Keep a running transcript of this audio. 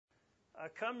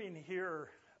Coming here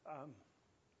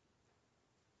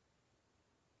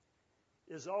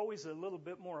is always a little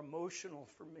bit more emotional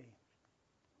for me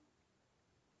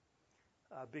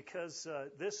because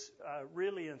this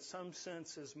really, in some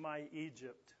sense, is my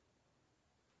Egypt.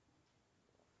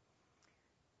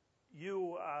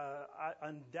 You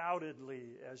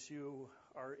undoubtedly, as you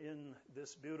are in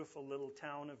this beautiful little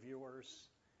town of yours,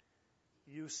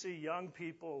 you see young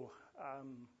people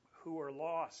who are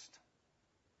lost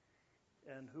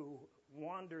and who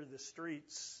wander the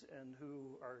streets and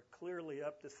who are clearly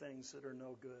up to things that are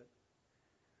no good.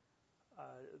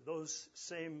 Those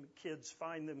same kids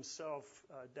find themselves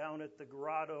down at the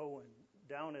grotto and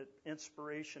down at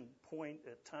Inspiration Point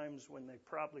at times when they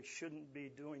probably shouldn't be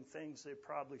doing things they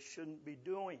probably shouldn't be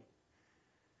doing.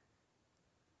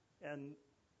 And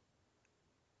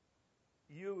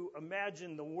you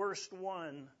imagine the worst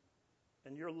one,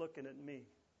 and you're looking at me.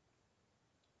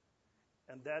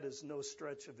 And that is no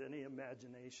stretch of any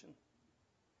imagination.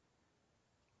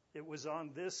 It was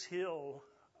on this hill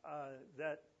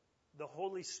that the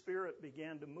Holy Spirit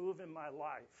began to move in my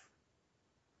life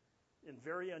in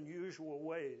very unusual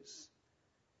ways.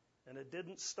 And it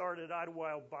didn't start at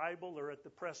Idlewild Bible or at the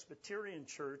Presbyterian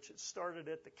Church. It started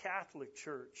at the Catholic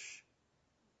Church.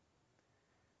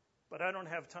 But I don't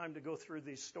have time to go through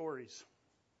these stories.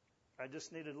 I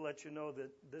just needed to let you know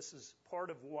that this is part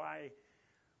of why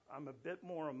I'm a bit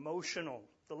more emotional.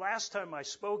 The last time I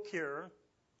spoke here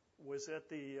was at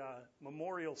the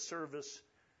memorial service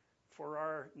for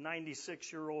our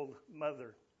 96-year-old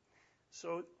mother.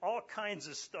 So all kinds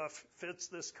of stuff fits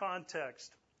this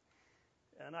context.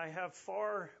 And I have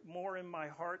far more in my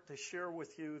heart to share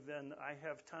with you than I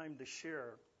have time to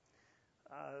share.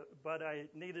 But I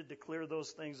needed to clear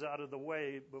those things out of the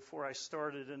way before I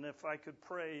started. And if I could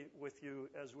pray with you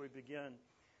as we begin.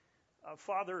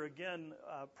 Father, again,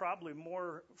 probably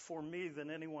more for me than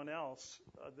anyone else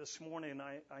this morning,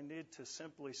 I need to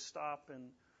simply stop and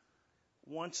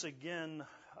once again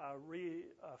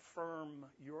reaffirm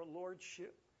your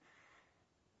lordship.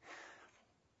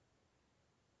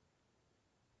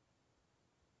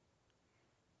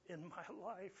 In my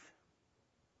life,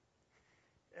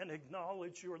 and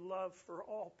acknowledge your love for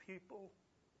all people,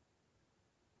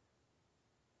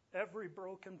 every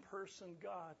broken person,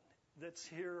 God, that's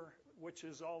here, which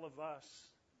is all of us,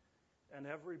 and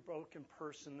every broken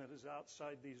person that is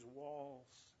outside these walls.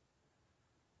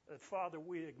 That, Father,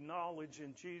 we acknowledge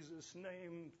in Jesus'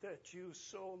 name that you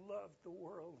so loved the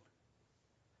world,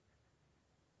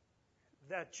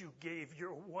 that you gave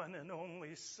your one and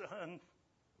only Son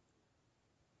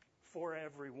for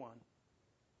everyone.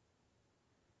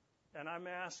 And I'm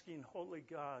asking, Holy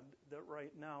God, that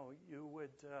right now you would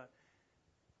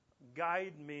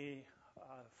guide me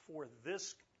for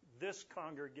this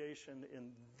congregation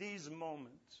in these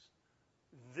moments.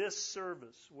 This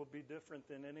service will be different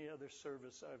than any other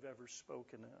service I've ever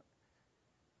spoken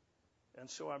at. And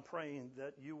so I'm praying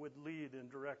that you would lead and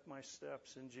direct my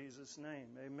steps in Jesus'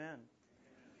 name. Amen.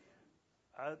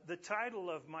 The title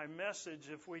of my message,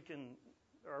 if we can,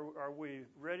 are we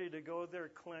ready to go there?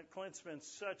 Clint's been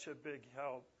such a big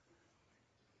help.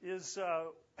 Is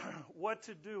what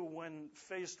to do when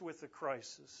faced with a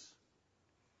crisis.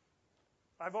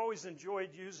 I've always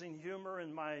enjoyed using humor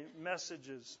in my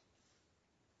messages,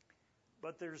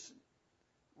 but there's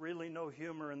really no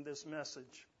humor in this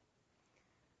message.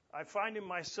 I find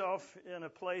myself in a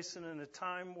place and in a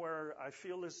time where I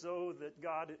feel as though that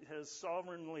God has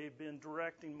sovereignly been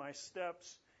directing my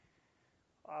steps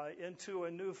into a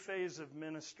new phase of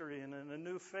ministry and in a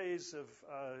new phase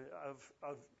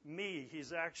of me.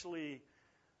 He's actually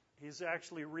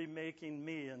remaking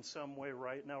me in some way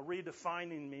right now,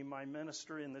 redefining me, my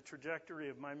ministry, and the trajectory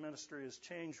of my ministry has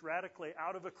changed radically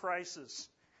out of a crisis.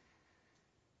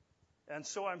 And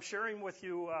so I'm sharing with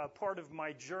you part of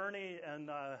my journey and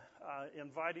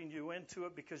inviting you into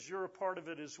it because you're a part of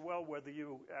it as well, whether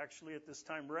you actually at this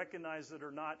time recognize it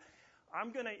or not.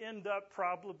 I'm going to end up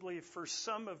probably for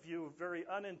some of you very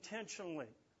unintentionally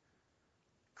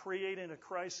creating a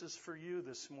crisis for you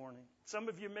this morning. Some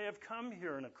of you may have come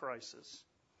here in a crisis.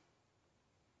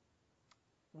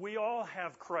 We all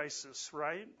have crisis,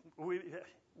 right?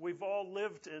 We've all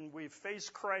lived and we've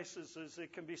faced crises.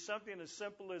 It can be something as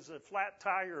simple as a flat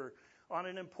tire on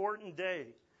an important day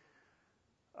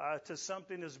to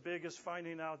something as big as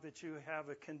finding out that you have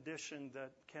a condition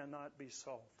that cannot be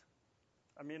solved.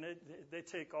 I mean, they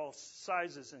take all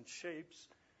sizes and shapes.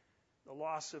 The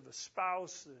loss of a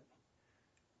spouse,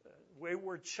 a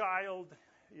wayward child,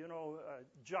 a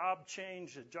job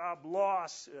change, a job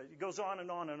loss. It goes on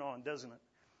and on, doesn't it?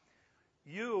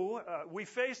 We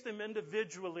face them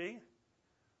individually,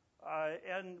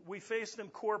 and we faced them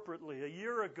corporately. A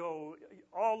year ago,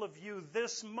 all of you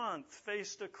this month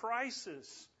faced a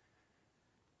crisis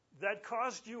that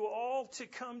caused you all to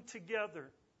come together,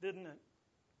 didn't it?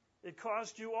 It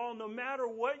caused you all, no matter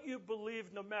what you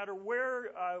believed, no matter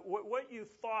where, what you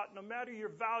thought, no matter your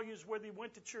values, whether you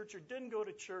went to church or didn't go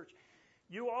to church,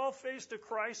 you all faced a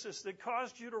crisis that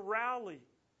caused you to rally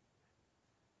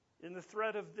in the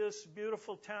threat of this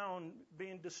beautiful town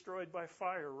being destroyed by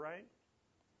fire, right?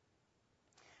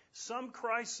 Some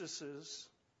crises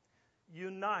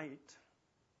unite,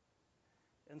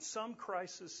 and some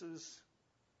crises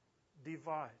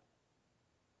divide.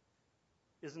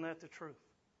 Isn't that the truth?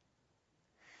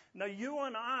 Now, you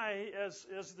and I,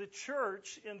 as the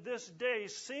church in this day,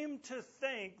 seem to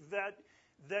think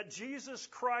that Jesus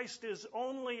Christ is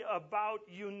only about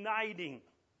uniting.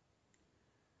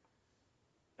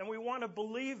 And we want to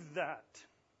believe that.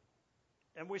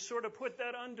 And we sort of put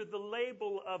that under the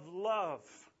label of love.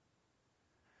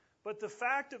 But the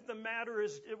fact of the matter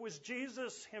is, it was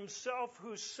Jesus himself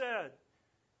who said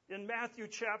in Matthew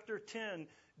chapter 10,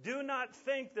 "Do not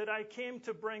think that I came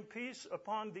to bring peace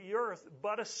upon the earth,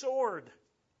 but a sword."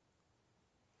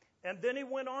 And then he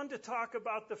went on to talk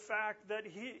about the fact that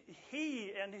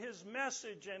he and his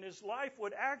message and his life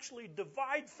would actually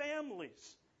divide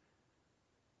families.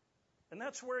 And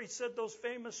that's where he said those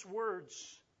famous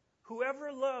words,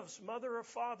 "Whoever loves mother or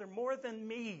father more than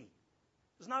me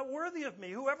is not worthy of me.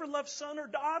 Whoever loves son or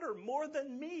daughter more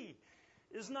than me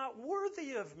is not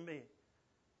worthy of me.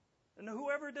 And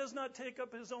whoever does not take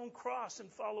up his own cross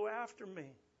and follow after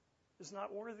me is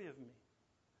not worthy of me."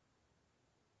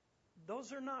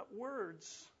 Those are not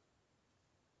words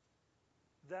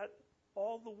that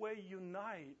all the way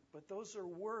unite, but those are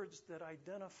words that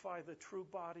identify the true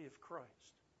body of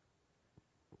Christ.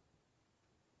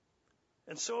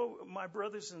 And so, my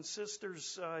brothers and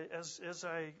sisters, as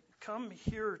I come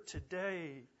here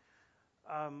today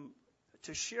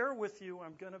to share with you,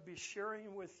 I'm going to be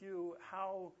sharing with you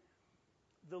how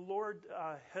the Lord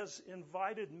has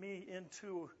invited me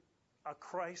into a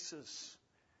crisis.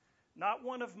 Not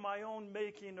one of my own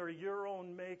making or your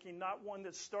own making, not one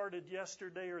that started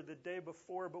yesterday or the day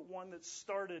before, but one that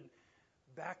started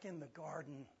back in the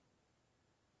garden.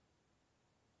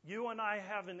 You and I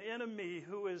have an enemy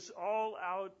who is all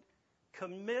out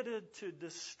committed to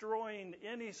destroying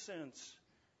any sense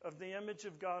of the image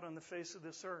of God on the face of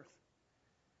this earth.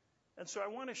 And so I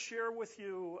want to share with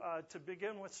you, to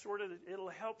begin with, it'll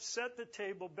help set the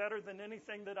table better than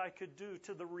anything that I could do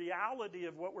to the reality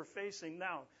of what we're facing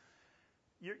now.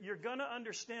 You're going to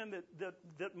understand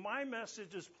that my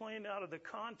message is playing out of the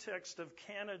context of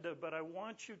Canada, but I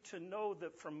want you to know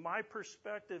that from my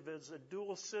perspective as a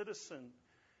dual citizen,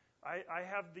 I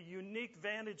have the unique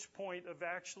vantage point of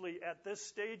actually, at this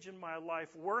stage in my life,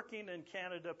 working in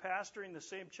Canada, pastoring the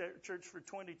same church for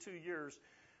 22 years,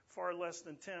 far less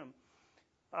than Tim,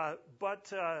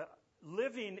 but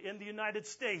living in the United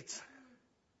States.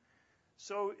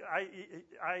 So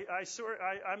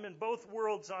I'm in both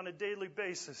worlds on a daily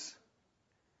basis,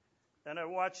 and I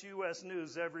watch U.S.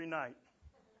 News every night.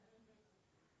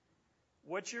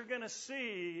 What you're going to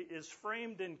see is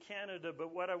framed in Canada,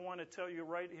 but what I want to tell you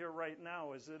right here, right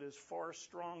now, is it is far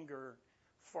stronger,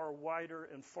 far wider,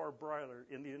 and far brighter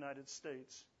in the United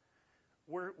States.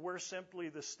 We're simply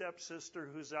the stepsister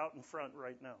who's out in front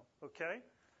right now, okay?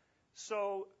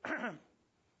 So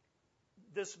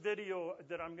this video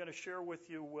that I'm going to share with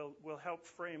you will help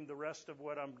frame the rest of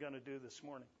what I'm going to do this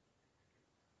morning.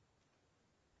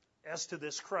 As to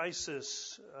this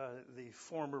crisis, the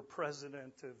former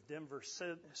president of Denver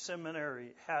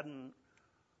Seminary, Haddon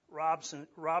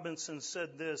Robinson,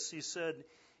 said this. He said,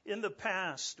 "In the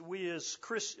past, we as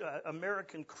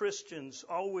American Christians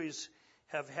always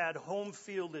have had home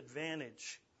field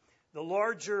advantage. The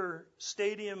larger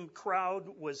stadium crowd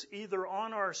was either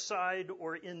on our side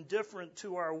or indifferent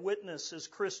to our witness as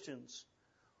Christians.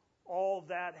 All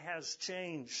that has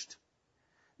changed.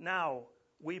 Now,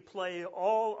 we play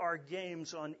all our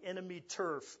games on enemy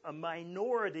turf. A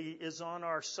minority is on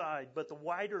our side, but the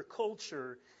wider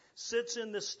culture sits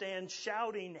in the stands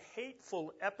shouting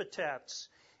hateful epithets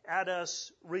at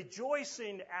us,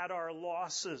 rejoicing at our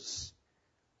losses."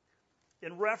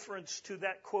 In reference to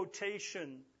that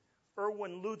quotation,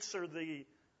 Erwin Lutzer,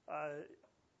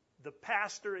 the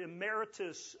pastor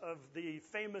emeritus of the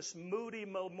famous Moody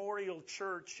Memorial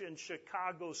Church in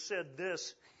Chicago, said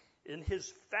this in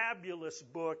his fabulous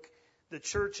book, The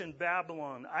Church in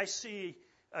Babylon. "I see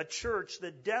a church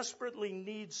that desperately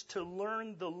needs to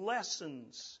learn the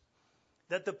lessons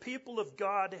that the people of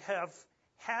God have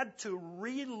had to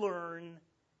relearn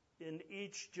in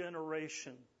each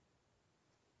generation."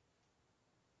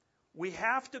 We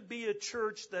have to be a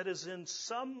church that is in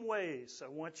some ways, I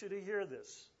want you to hear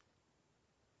this.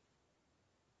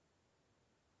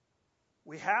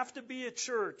 We have to be a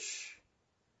church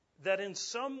that in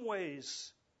some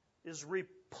ways is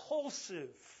repulsive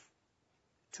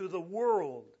to the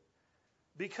world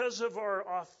because of our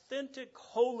authentic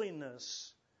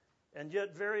holiness, and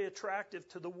yet very attractive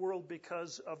to the world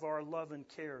because of our love and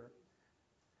care.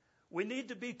 We need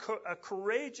to be a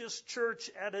courageous church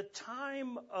at a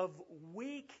time of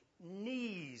weak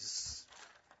knees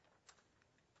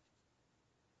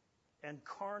and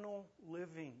carnal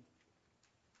living.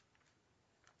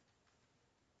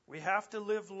 We have to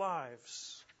live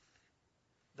lives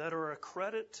that are a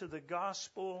credit to the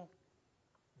gospel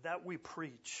that we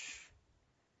preach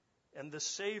and the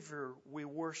Savior we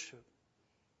worship.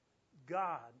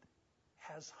 God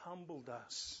has humbled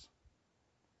us,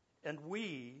 and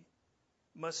we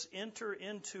must enter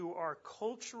into our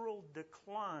cultural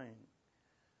decline,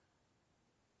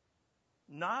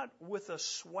 not with a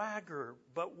swagger,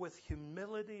 but with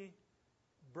humility,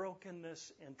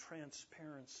 brokenness, and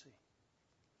transparency.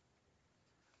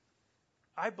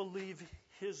 I believe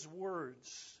his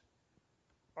words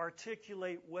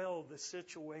articulate well the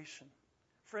situation.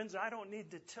 Friends, I don't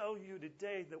need to tell you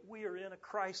today that we are in a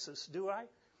crisis, do I?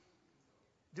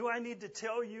 Do I need to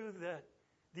tell you that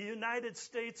the United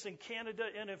States and Canada,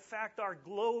 and in fact our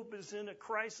globe, is in a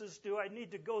crisis? Do I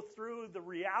need to go through the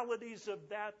realities of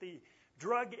that, the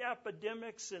drug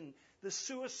epidemics and the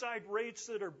suicide rates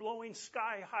that are blowing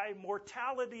sky high?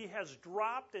 Mortality has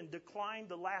dropped and declined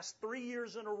the last 3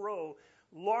 years in a row,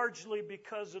 largely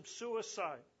because of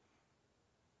suicide.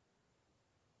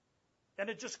 And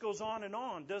it just goes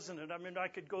on, doesn't it? I mean, I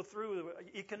could go through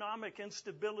economic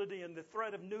instability and the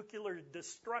threat of nuclear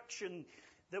destruction,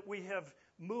 that we have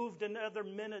moved another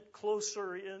minute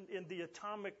closer in the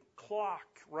atomic clock,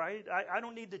 right? I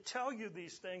don't need to tell you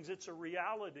these things. It's a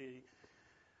reality.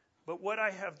 But what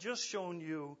I have just shown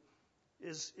you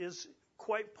is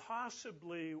quite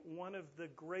possibly one of the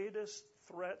greatest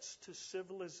threats to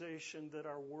civilization that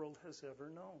our world has ever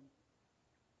known.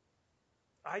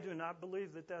 I do not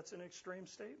believe that that's an extreme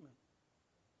statement.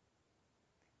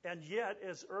 And yet,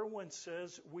 as Erwin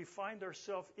says, we find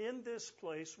ourselves in this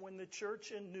place when the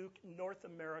church in North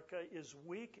America is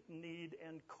weak-kneed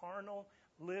and carnal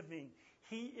living.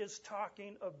 He is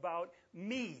talking about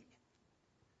me.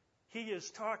 He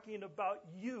is talking about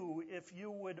you if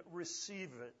you would receive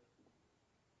it.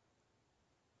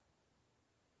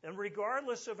 And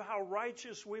regardless of how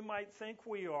righteous we might think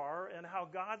we are and how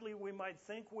godly we might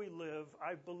think we live,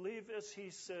 I believe, as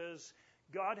he says,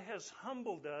 God has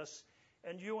humbled us,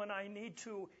 and you and I need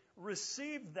to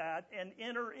receive that and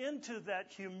enter into that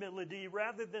humility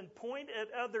rather than point at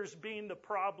others being the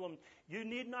problem. You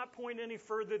need not point any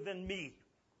further than me.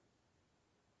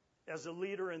 As a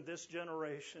leader in this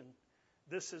generation,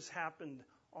 this has happened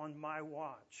on my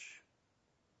watch.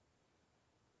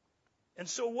 And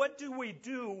so what do we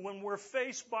do when we're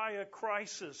faced by a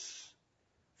crisis,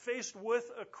 faced with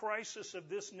a crisis of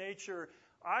this nature?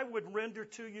 I would render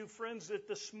to you, friends, that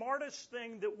the smartest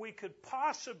thing that we could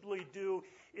possibly do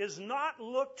is not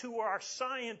look to our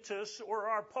scientists or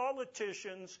our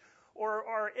politicians or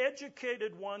our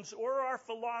educated ones or our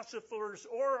philosophers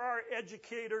or our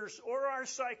educators or our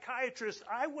psychiatrists.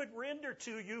 I would render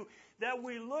to you that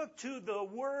we look to the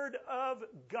Word of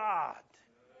God.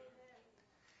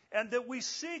 And that we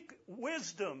seek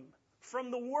wisdom from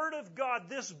the Word of God,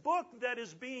 this book that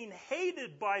is being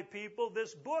hated by people,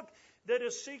 this book that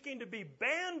is seeking to be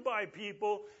banned by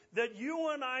people, that you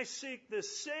and I seek the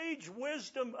sage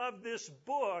wisdom of this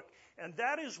book. And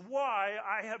that is why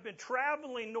I have been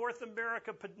traveling North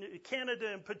America,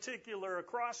 Canada in particular,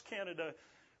 across Canada,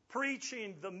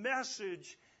 preaching the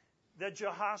message that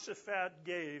Jehoshaphat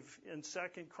gave in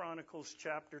 2 Chronicles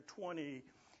chapter 20.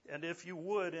 And if you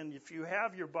would, and if you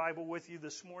have your Bible with you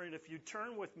this morning, if you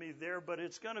turn with me there, but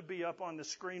it's going to be up on the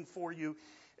screen for you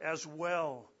as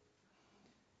well.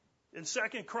 In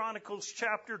 2 Chronicles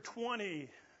chapter 20,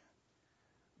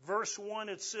 verse 1,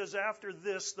 it says, after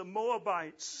this, the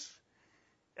Moabites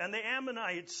and the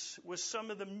Ammonites with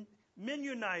some of the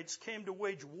Mennonites came to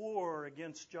wage war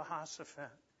against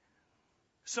Jehoshaphat.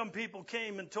 Some people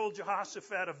came and told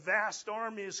Jehoshaphat, a vast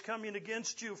army is coming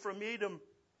against you from Edom,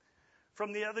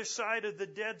 from the other side of the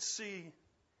Dead Sea.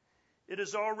 It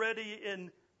is already in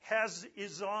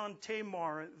Hazezon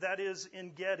Tamar, that is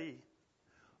in Gedi.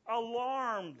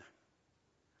 Alarmed.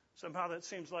 Somehow that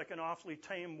seems like an awfully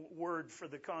tame word for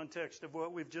the context of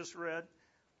what we've just read.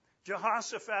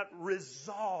 Jehoshaphat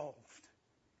resolved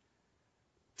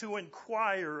to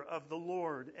inquire of the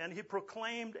Lord, and he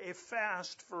proclaimed a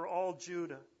fast for all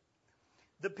Judah.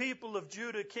 The people of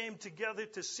Judah came together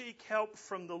to seek help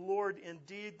from the Lord.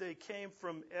 Indeed, they came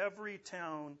from every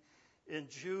town in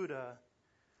Judah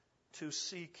to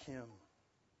seek him.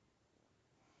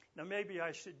 Now, maybe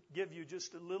I should give you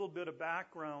just a little bit of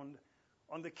background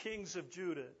on the kings of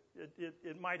Judah.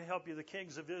 It might help you, the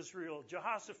kings of Israel.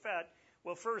 Jehoshaphat,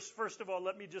 well, first of all,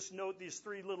 let me just note these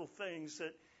three little things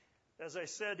that, as I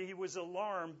said, he was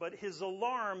alarmed, but his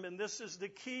alarm, and this is the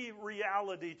key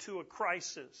reality to a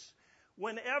crisis.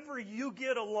 Whenever you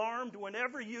get alarmed,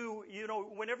 whenever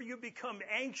you become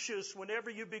anxious, whenever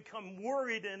you become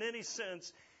worried in any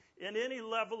sense, in any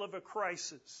level of a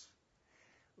crisis,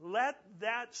 let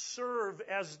that serve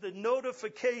as the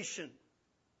notification,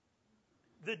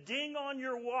 the ding on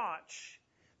your watch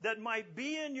that might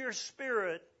be in your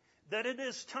spirit that it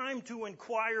is time to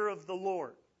inquire of the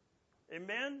Lord.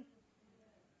 Amen?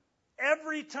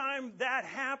 Every time that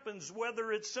happens,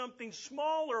 whether it's something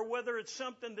small or whether it's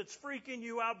something that's freaking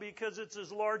you out because it's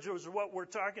as large as what we're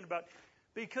talking about,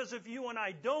 because if you and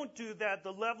I don't do that,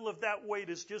 the level of that weight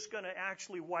is just going to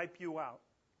actually wipe you out.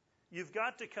 You've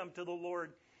got to come to the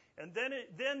Lord. And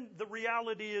then the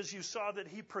reality is you saw that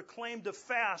he proclaimed a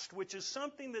fast, which is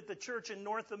something that the church in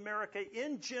North America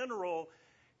in general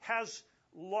has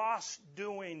lost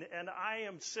doing. And I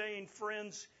am saying,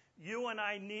 friends, you and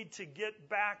I need to get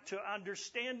back to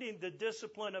understanding the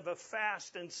discipline of a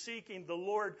fast and seeking the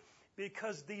Lord,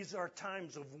 because these are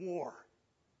times of war,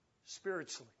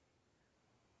 spiritually.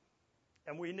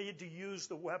 And we need to use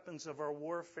the weapons of our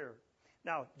warfare.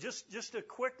 Now, just a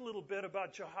quick little bit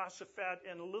about Jehoshaphat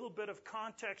and a little bit of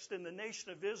context in the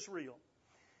nation of Israel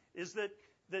is that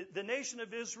the nation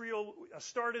of Israel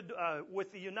started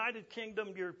with the United Kingdom.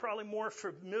 You're probably more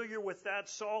familiar with that,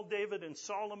 Saul, David, and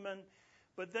Solomon.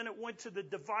 But then it went to the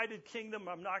divided kingdom.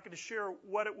 I'm not going to share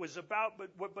what it was about,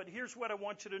 but here's what I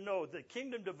want you to know. The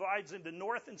kingdom divides into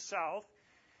north and south,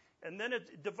 and then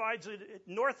it divides.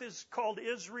 North is called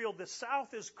Israel. The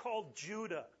south is called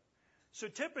Judah. So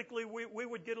typically we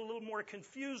would get a little more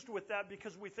confused with that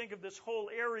because we think of this whole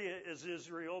area as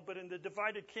Israel, but in the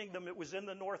divided kingdom it was in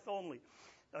the north only.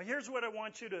 Now here's what I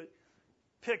want you to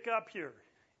pick up here.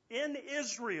 In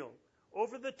Israel,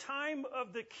 over the time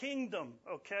of the kingdom,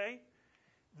 okay,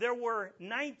 there were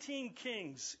 19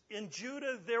 kings. In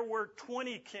Judah there were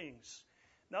 20 kings.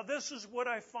 Now this is what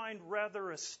I find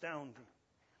rather astounding,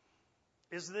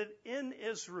 is that in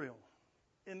Israel,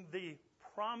 in the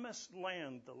promised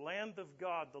land, the land of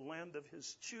God, the land of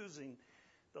his choosing,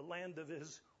 the land of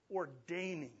his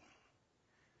ordaining,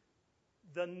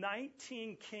 the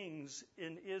 19 kings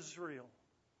in Israel,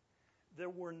 there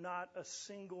were not a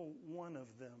single one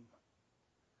of them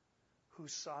who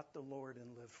sought the Lord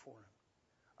and lived for him.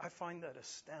 I find that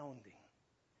astounding.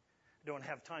 I don't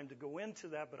have time to go into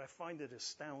that, but I find it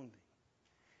astounding.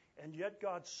 And yet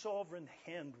God's sovereign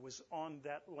hand was on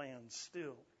that land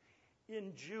still.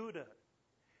 In Judah,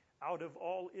 out of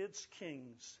all its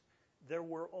kings, there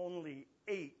were only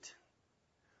 8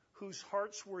 whose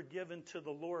hearts were given to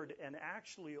the Lord, and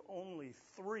actually only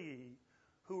 3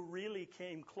 who really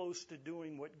came close to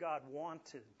doing what God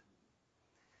wanted,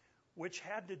 which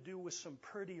had to do with some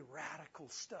pretty radical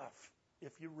stuff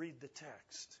if you read the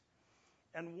text.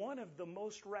 And one of the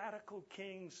most radical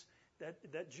kings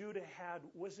that Judah had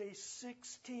was a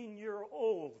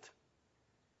 16-year-old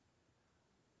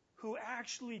who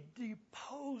actually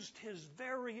deposed his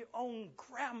very own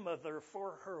grandmother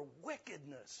for her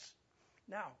wickedness.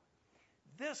 Now,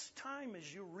 this time,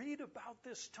 as you read about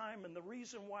this time, and the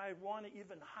reason why I want to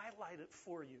even highlight it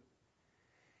for you,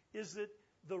 is that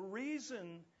the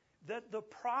reason that the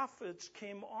prophets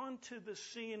came onto the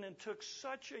scene and took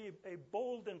such a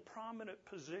bold and prominent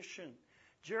position,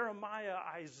 Jeremiah,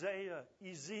 Isaiah,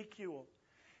 Ezekiel,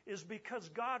 is because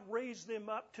God raised them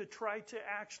up to try to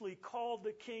actually call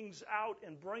the kings out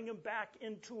and bring them back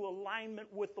into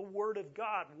alignment with the Word of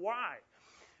God. Why?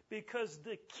 Because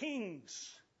the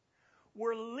kings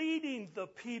were leading the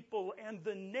people and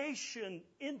the nation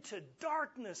into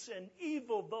darkness and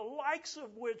evil, the likes of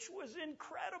which was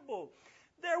incredible.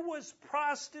 There was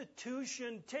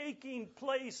prostitution taking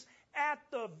place at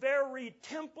the very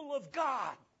temple of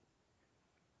God.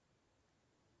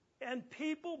 And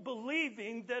people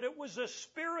believing that it was a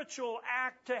spiritual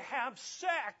act to have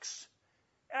sex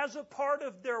as a part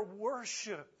of their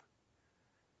worship.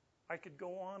 I could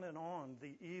go on and on,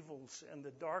 the evils and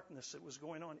the darkness that was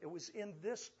going on. It was in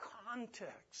this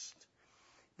context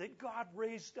that God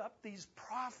raised up these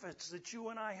prophets that you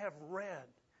and I have read.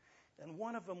 And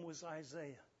one of them was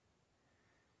Isaiah.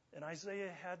 And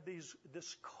Isaiah had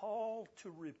this call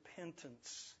to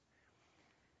repentance.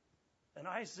 And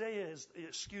Isaiah is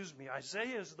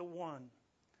the one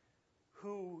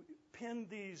who penned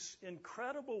these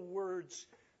incredible words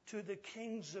to the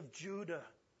kings of Judah.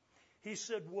 He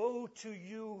said, "Woe to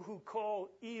you who call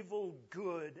evil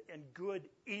good and good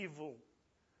evil,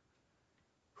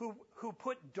 who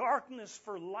put darkness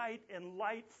for light and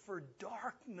light for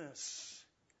darkness,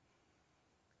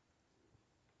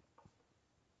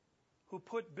 who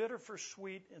put bitter for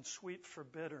sweet and sweet for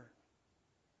bitter."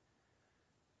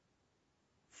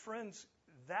 Friends,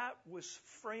 that was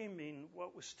framing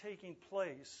what was taking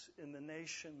place in the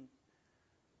nation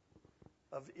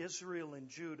of Israel and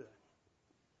Judah.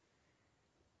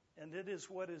 And it is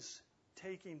what is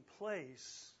taking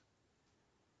place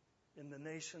in the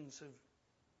nations of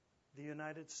the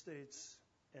United States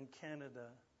and Canada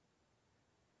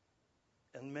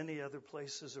and many other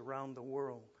places around the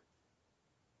world.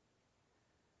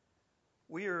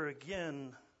 We are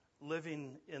again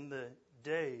living in the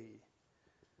day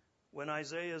when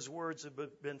Isaiah's words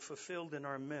have been fulfilled in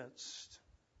our midst.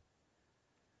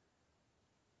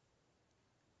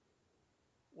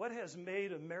 What has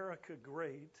made America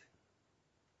great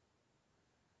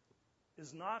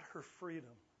is not her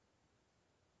freedom.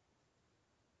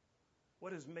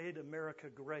 What has made America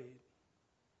great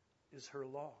is her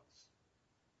laws.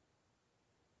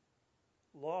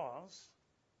 Laws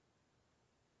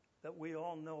that we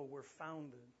all know were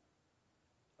founded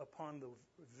upon the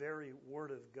very Word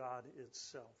of God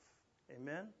itself.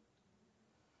 Amen?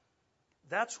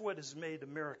 That's what has made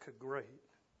America great.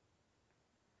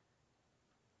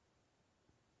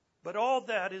 But all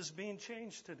that is being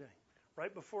changed today,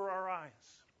 right before our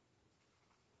eyes.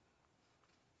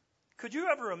 Could you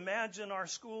ever imagine our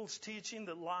schools teaching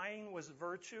that lying was a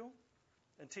virtue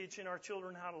and teaching our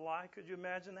children how to lie? Could you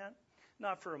imagine that?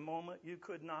 Not for a moment. You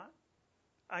could not.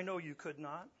 I know you could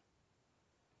not.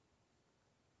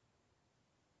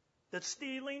 That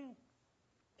stealing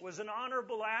was an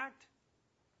honorable act,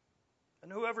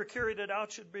 and whoever carried it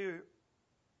out should be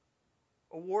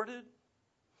awarded.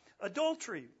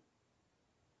 Adultery,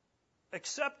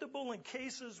 acceptable in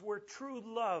cases where true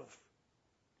love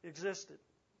existed.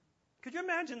 Could you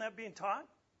imagine that being taught?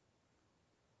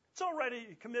 It's all right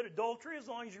to commit adultery as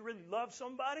long as you really love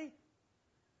somebody.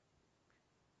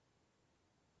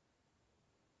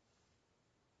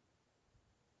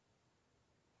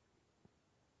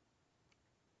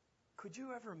 Could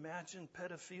you ever imagine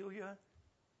pedophilia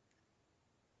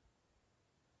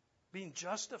being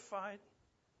justified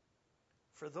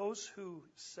for those who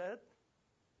said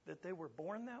that they were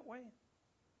born that way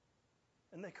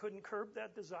and they couldn't curb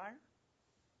that desire?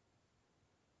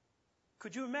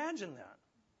 Could you imagine that?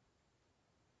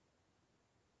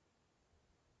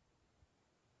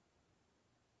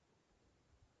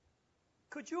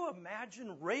 Could you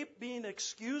imagine rape being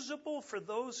excusable for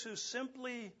those who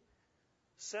simply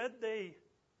said they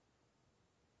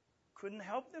couldn't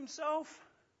help themselves?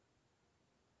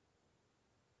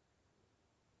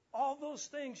 All those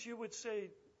things you would say,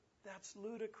 that's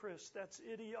ludicrous, that's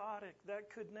idiotic,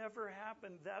 that could never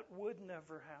happen, that would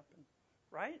never happen,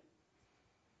 right?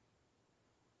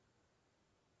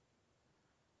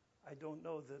 I don't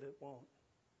know that it won't.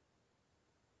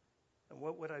 And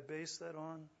what would I base that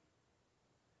on?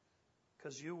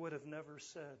 Because you would have never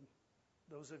said,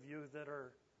 those of you that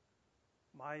are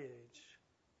my age,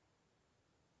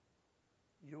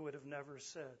 you would have never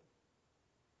said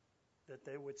that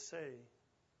they would say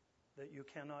that you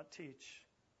cannot teach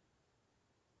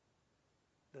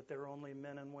that they're only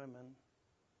men and women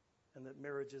and that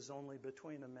marriage is only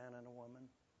between a man and a woman.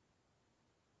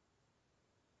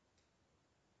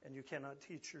 And you cannot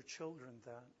teach your children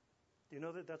that. Do you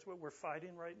know that that's what we're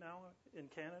fighting right now in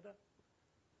Canada?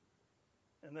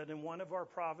 And that in one of our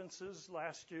provinces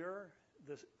last year,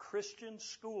 the Christian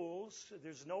schools,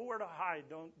 there's nowhere to hide.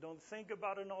 Don't think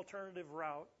about an alternative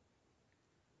route.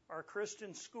 Our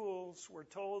Christian schools were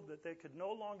told that they could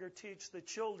no longer teach the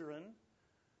children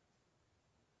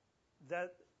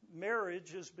that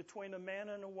marriage is between a man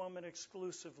and a woman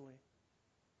exclusively,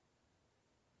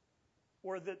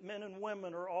 or that men and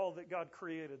women are all that God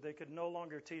created. They could no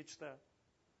longer teach that.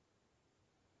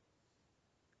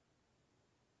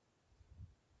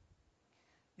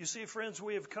 You see, friends,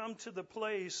 we have come to the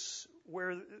place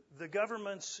where the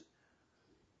governments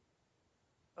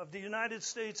of the United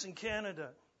States and Canada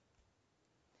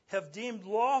have deemed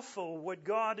lawful what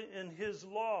God in His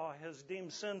law has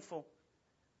deemed sinful.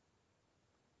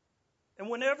 And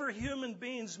whenever human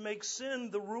beings make sin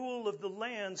the rule of the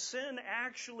land, sin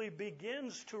actually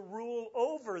begins to rule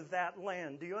over that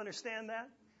land. Do you understand that?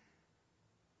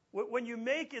 When you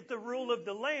make it the rule of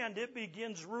the land, it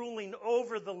begins ruling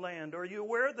over the land. Are you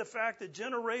aware of the fact that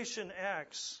Generation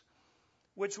X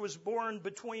which was born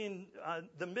between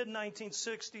the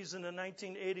mid-1960s and the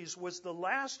 1980s, was the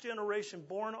last generation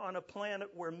born on a planet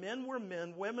where men were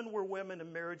men, women were women,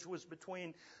 and marriage was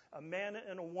between a man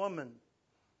and a woman.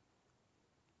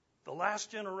 The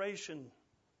last generation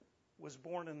was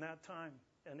born in that time,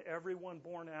 and everyone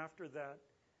born after that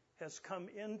has come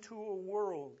into a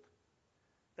world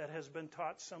that has been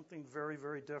taught something very,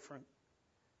 very different,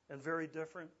 and very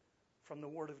different from the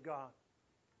Word of God.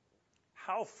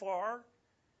 How far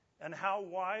and how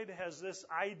wide has this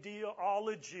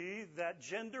ideology that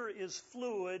gender is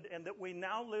fluid and that we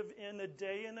now live in a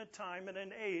day and a time and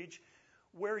an age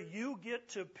where you get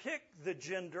to pick the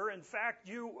gender? In fact,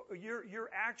 you're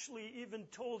actually even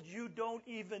told you don't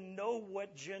even know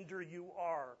what gender you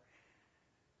are.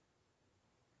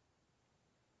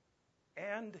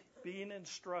 And being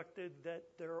instructed that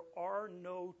there are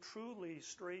no truly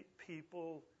straight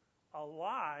people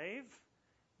alive,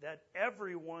 that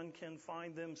everyone can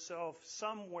find themselves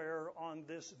somewhere on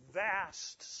this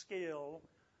vast scale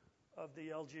of the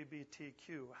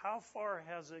LGBTQ. How far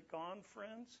has it gone,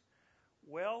 friends?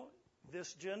 Well,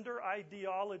 this gender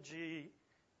ideology,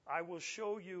 I will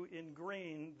show you in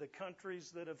green the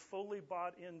countries that have fully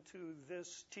bought into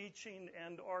this teaching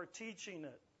and are teaching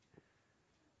it.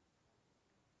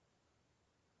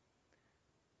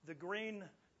 The green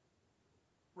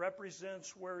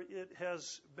represents where it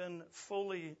has been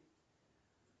fully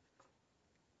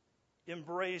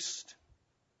embraced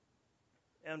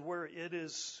and where it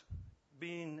is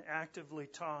being actively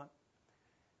taught.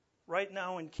 Right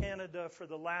now in Canada, for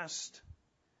the last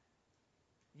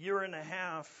year and a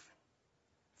half,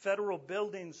 federal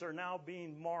buildings are now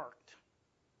being marked.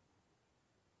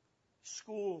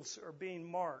 Schools are being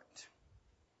marked.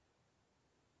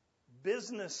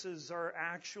 Businesses are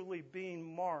actually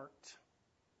being marked.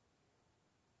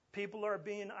 People are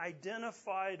being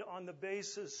identified on the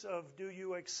basis of, do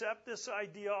you accept this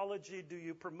ideology, do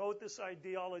you promote this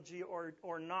ideology,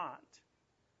 or not?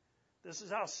 This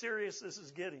is how serious this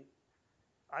is getting.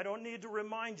 I don't need to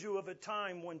remind you of a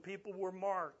time when people were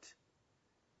marked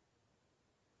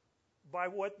by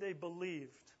what they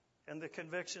believed and the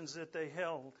convictions that they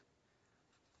held,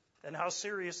 and how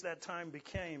serious that time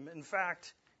became. In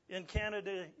fact, in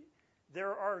Canada,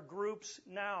 there are groups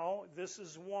now, this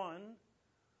is one,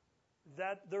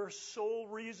 that their sole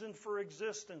reason for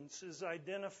existence is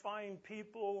identifying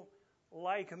people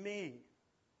like me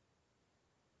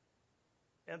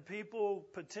and people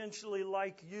potentially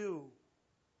like you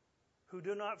who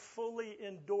do not fully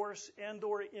endorse and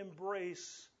or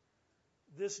embrace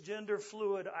this gender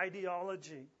fluid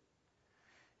ideology.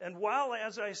 And while,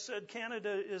 as I said,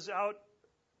 Canada is out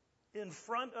in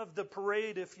front of the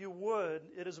parade, if you would,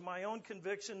 it is my own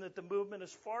conviction that the movement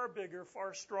is far bigger,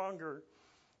 far stronger,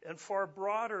 and far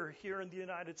broader here in the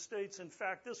United States. In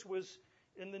fact, this was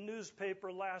in the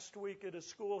newspaper last week at a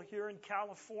school here in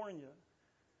California.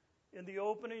 In the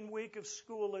opening week of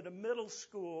school at a middle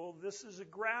school, this is a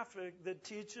graphic that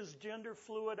teaches gender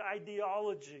fluid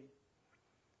ideology,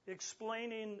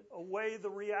 explaining away the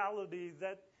reality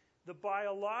that the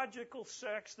biological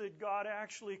sex that God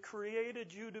actually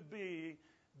created you to be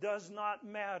does not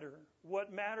matter.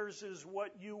 What matters is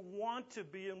what you want to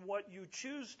be and what you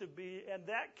choose to be, and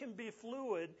that can be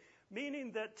fluid,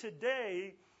 meaning that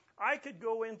today I could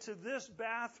go into this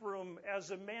bathroom as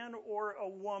a man or a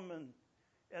woman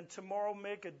and tomorrow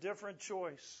make a different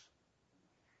choice,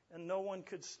 and no one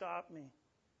could stop me.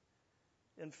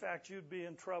 In fact, you'd be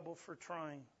in trouble for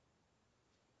trying.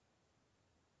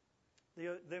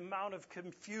 The amount of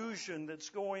confusion that's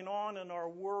going on in our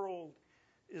world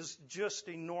is just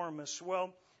enormous.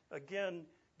 Well, again,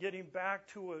 getting back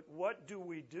to it, what do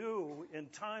we do in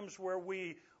times where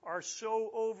we are so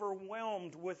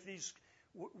overwhelmed with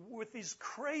these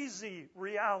crazy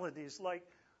realities? Like,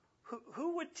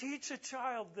 who would teach a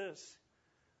child this?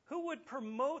 Who would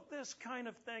promote this kind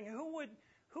of thing? Who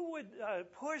would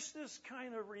push this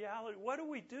kind of reality? What do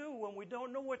we do when we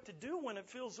don't know what to do, when it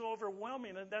feels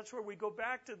overwhelming? And that's where we go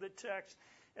back to the text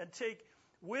and take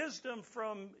wisdom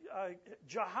from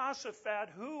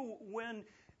Jehoshaphat, who,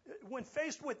 when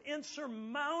faced with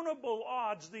insurmountable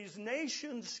odds, these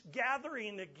nations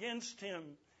gathering against him,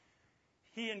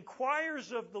 he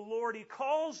inquires of the Lord. He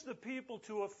calls the people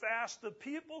to a fast. The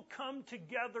people come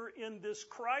together in this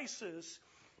crisis.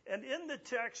 And in the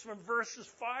text from verses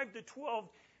 5 to 12,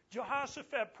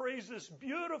 Jehoshaphat prays this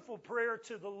beautiful prayer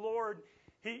to the Lord.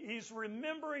 He's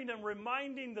remembering and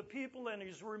reminding the people, and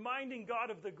he's reminding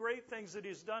God of the great things that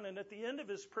he's done. And at the end of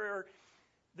his prayer,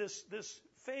 this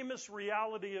famous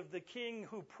reality of the king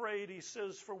who prayed, he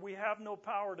says, "For we have no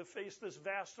power to face this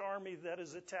vast army that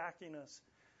is attacking us."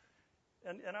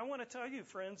 And I want to tell you,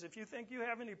 friends, if you think you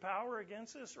have any power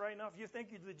against us right now, if you think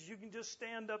that you can just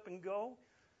stand up and go,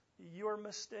 you're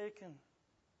mistaken.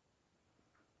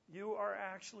 You are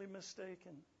actually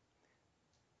mistaken.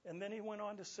 And then he went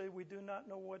on to say, we do not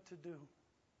know what to do.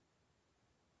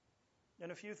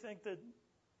 And if you think that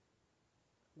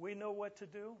we know what to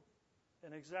do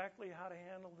and exactly how to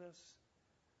handle this,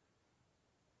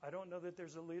 I don't know that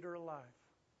there's a leader alive.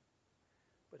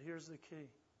 But here's the key.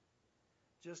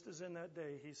 Just as in that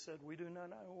day, he said, we do not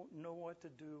know what to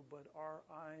do, but our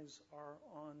eyes are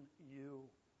on you.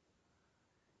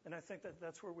 And I think that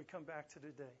that's where we come back to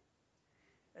today.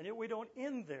 And yet we don't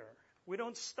end there. We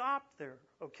don't stop there,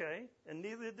 okay? And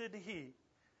neither did he.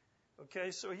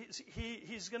 Okay, so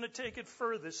he's going to take it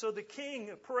further. So the king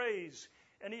prays,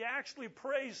 and he actually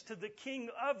prays to the King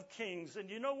of Kings. And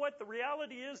you know what the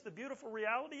reality is? The beautiful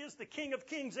reality is the King of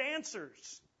Kings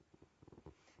answers.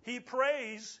 He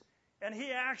prays, and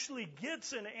he actually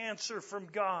gets an answer from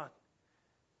God.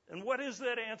 And what is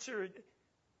that answer?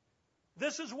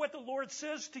 This is what the Lord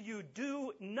says to you.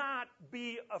 Do not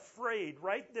be afraid.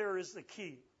 Right there is the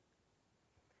key.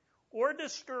 Or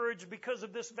discouraged because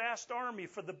of this vast army,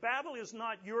 for the battle is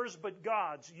not yours but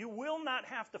God's. You will not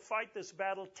have to fight this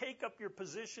battle. Take up your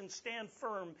position, stand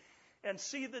firm, and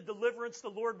see the deliverance the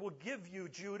Lord will give you,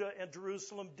 Judah and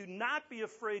Jerusalem. Do not be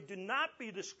afraid. Do not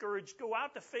be discouraged. Go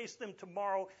out to face them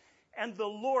tomorrow, and the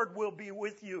Lord will be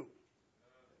with you.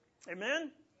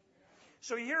 Amen?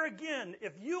 So here again,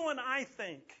 if you and I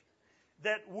think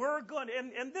that we're going to,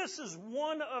 and this is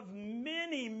one of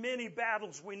many, many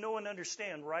battles we know and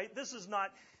understand, right? This is not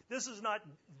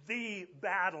the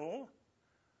battle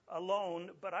alone,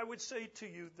 but I would say to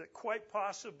you that quite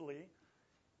possibly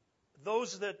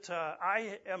those that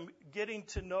I am getting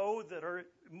to know that are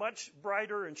much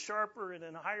brighter and sharper and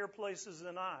in higher places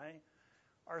than I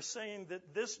are saying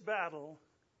that this battle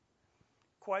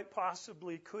quite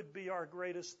possibly could be our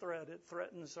greatest threat. It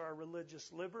threatens our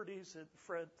religious liberties. It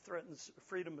threatens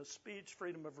freedom of speech,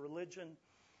 freedom of religion.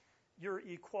 Your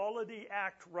Equality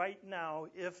Act right now,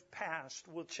 if passed,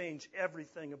 will change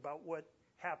everything about what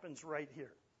happens right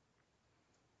here.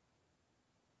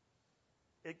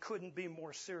 It couldn't be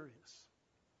more serious.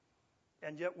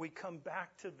 And yet we come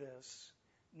back to this,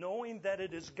 knowing that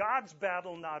it is God's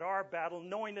battle, not our battle,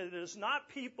 knowing that it is not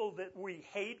people that we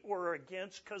hate or are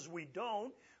against, because we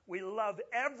don't. We love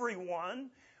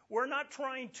everyone. We're not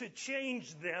trying to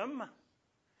change them.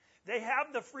 They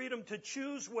have the freedom to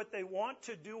choose what they want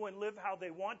to do and live how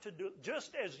they want to do,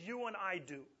 just as you and I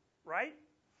do, right?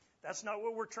 That's not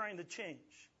what we're trying to change.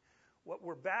 What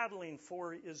we're battling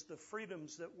for is the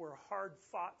freedoms that were hard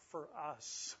fought for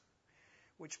us,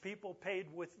 which people paid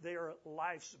with their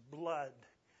life's blood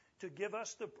to give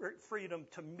us the freedom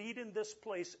to meet in this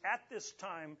place at this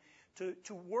time,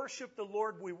 to worship the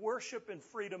Lord. We worship in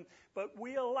freedom, but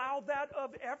we allow that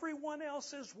of everyone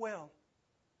else as well.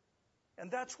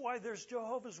 And that's why there's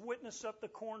Jehovah's Witness up the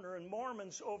corner and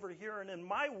Mormons over here. And in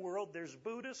my world, there's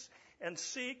Buddhists and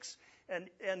Sikhs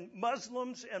and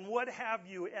Muslims and what have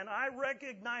you. And I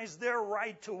recognize their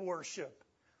right to worship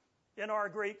in our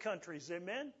great countries.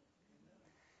 Amen?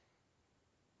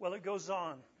 Well, it goes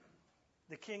on.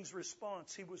 The king's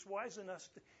response. He was wise enough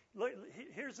to... Look,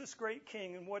 here's this great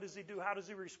king, and what does he do? How does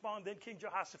he respond? Then King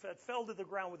Jehoshaphat fell to the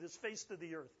ground with his face to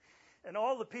the earth. And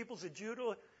all the peoples of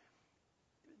Judah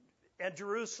and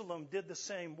Jerusalem did the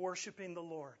same, worshiping the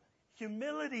Lord.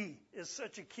 Humility is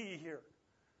such a key here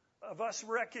of us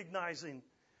recognizing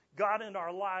God in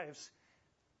our lives.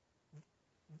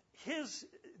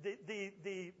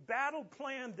 The battle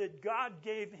plan that God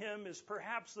gave him is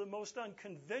perhaps the most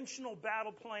unconventional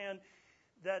battle plan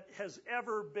that has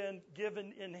ever been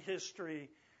given in history.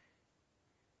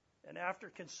 And after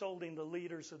consulting the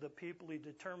leaders of the people, he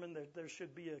determined that there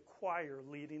should be a choir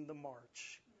leading the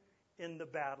march in the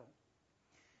battle.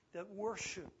 That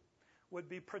worship would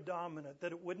be predominant,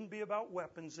 that it wouldn't be about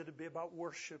weapons, that it would be about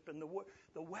worship. And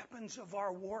the weapons of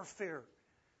our warfare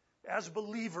as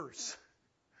believers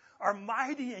are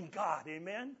mighty in God,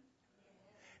 amen?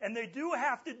 And they do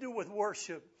have to do with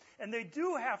worship, and they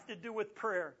do have to do with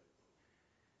prayer.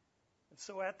 And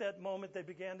so at that moment they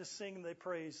began to sing and they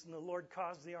praised, and the Lord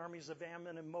caused the armies of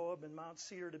Ammon and Moab and Mount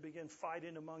Seir to begin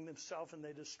fighting among themselves, and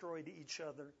they destroyed each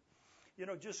other. You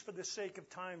know, just for the sake of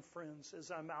time, friends,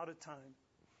 as I'm out of time,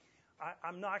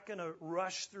 I'm not going to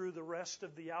rush through the rest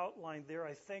of the outline there.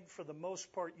 I think for the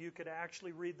most part you could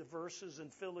actually read the verses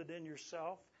and fill it in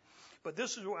yourself. But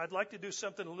this is where I'd like to do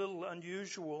something a little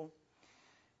unusual.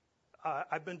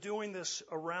 I've been doing this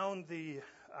around the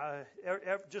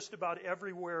just about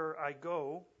everywhere I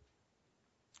go.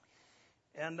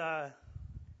 And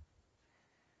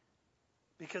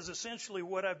Because essentially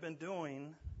what I've been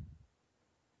doing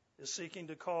is seeking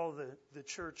to call the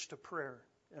church to prayer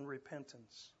and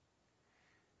repentance.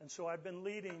 And so I've been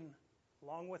leading,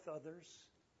 along with others,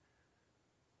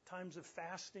 times of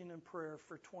fasting and prayer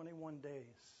for 21 days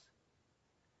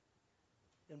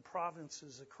in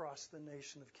provinces across the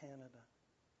nation of Canada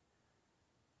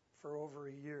for over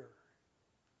a year.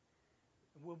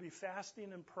 And we'll be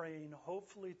fasting and praying,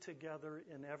 hopefully together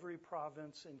in every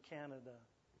province in Canada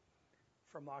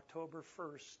from October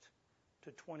 1st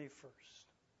to 21st.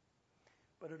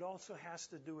 But it also has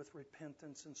to do with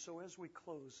repentance. And so as we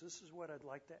close, this is what I'd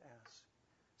like to ask.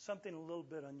 Something a little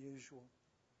bit unusual.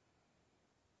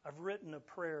 I've written a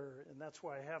prayer, and that's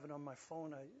why I have it on my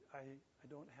phone. I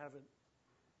don't have it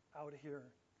out here.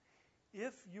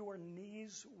 If your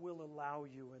knees will allow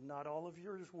you, and not all of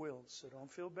yours will, so don't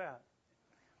feel bad.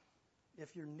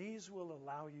 If your knees will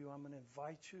allow you, I'm going to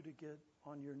invite you to get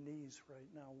on your knees right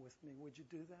now with me. Would you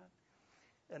do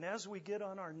that? And as we get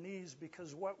on our knees,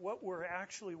 because what we're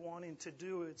actually wanting to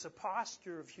do, it's a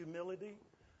posture of humility.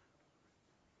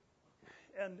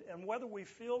 And whether we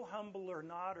feel humble or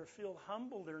not, or feel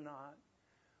humbled or not,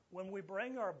 when we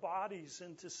bring our bodies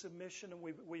into submission and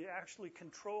we actually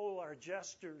control our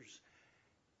gestures,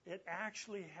 it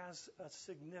actually has a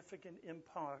significant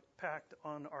impact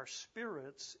on our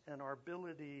spirits and our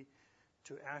ability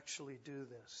to actually do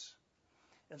this.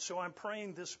 And so I'm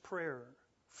praying this prayer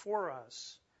for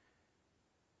us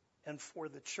and for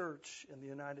the church in the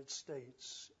United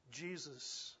States.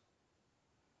 Jesus,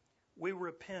 we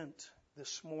repent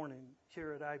this morning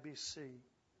here at IBC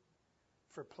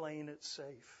for playing it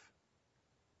safe.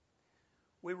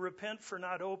 We repent for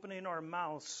not opening our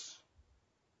mouths.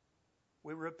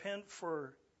 We repent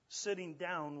for sitting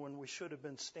down when we should have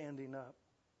been standing up.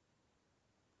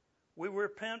 We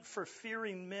repent for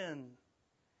fearing men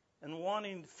and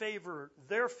wanting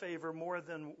their favor more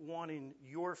than wanting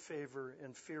your favor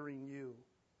and fearing you.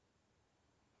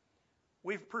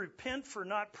 We repent for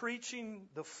not preaching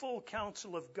the full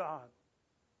counsel of God.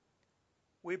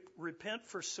 We repent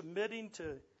for submitting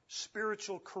to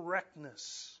spiritual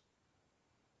correctness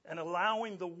and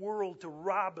allowing the world to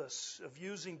rob us of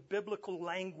using biblical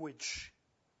language.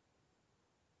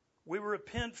 We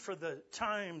repent for the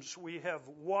times we have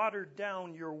watered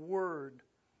down your word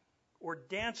or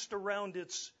danced around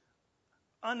its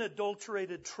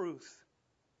unadulterated truth.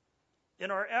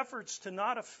 In our efforts to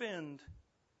not offend,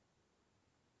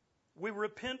 we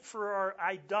repent for our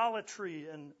idolatry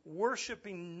and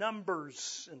worshiping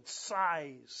numbers and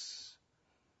size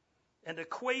and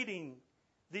equating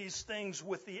these things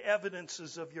with the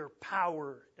evidences of your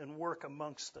power and work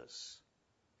amongst us.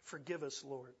 Forgive us,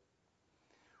 Lord.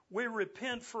 We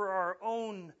repent for our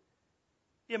own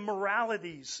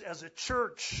immoralities as a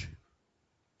church,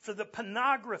 for the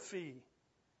pornography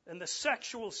and the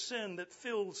sexual sin that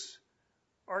fills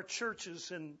our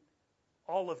churches in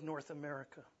all of North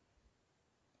America.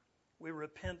 We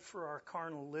repent for our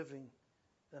carnal living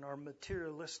and our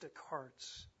materialistic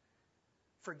hearts.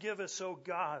 Forgive us, O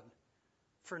God,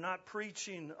 for not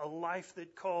preaching a life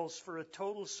that calls for a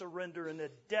total surrender and a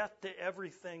death to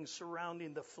everything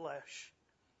surrounding the flesh.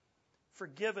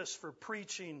 Forgive us for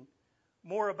preaching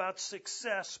more about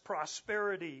success,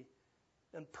 prosperity,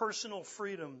 and personal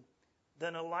freedom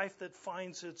than a life that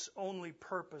finds its only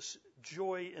purpose,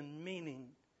 joy and meaning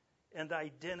and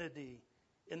identity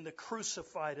in the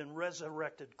crucified and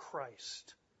resurrected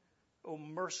Christ. O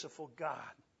merciful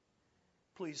God,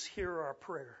 please hear our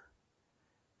prayer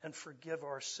and forgive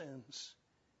our sins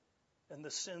and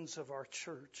the sins of our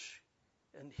church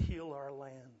and heal our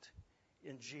land.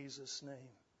 In Jesus' name,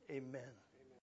 amen.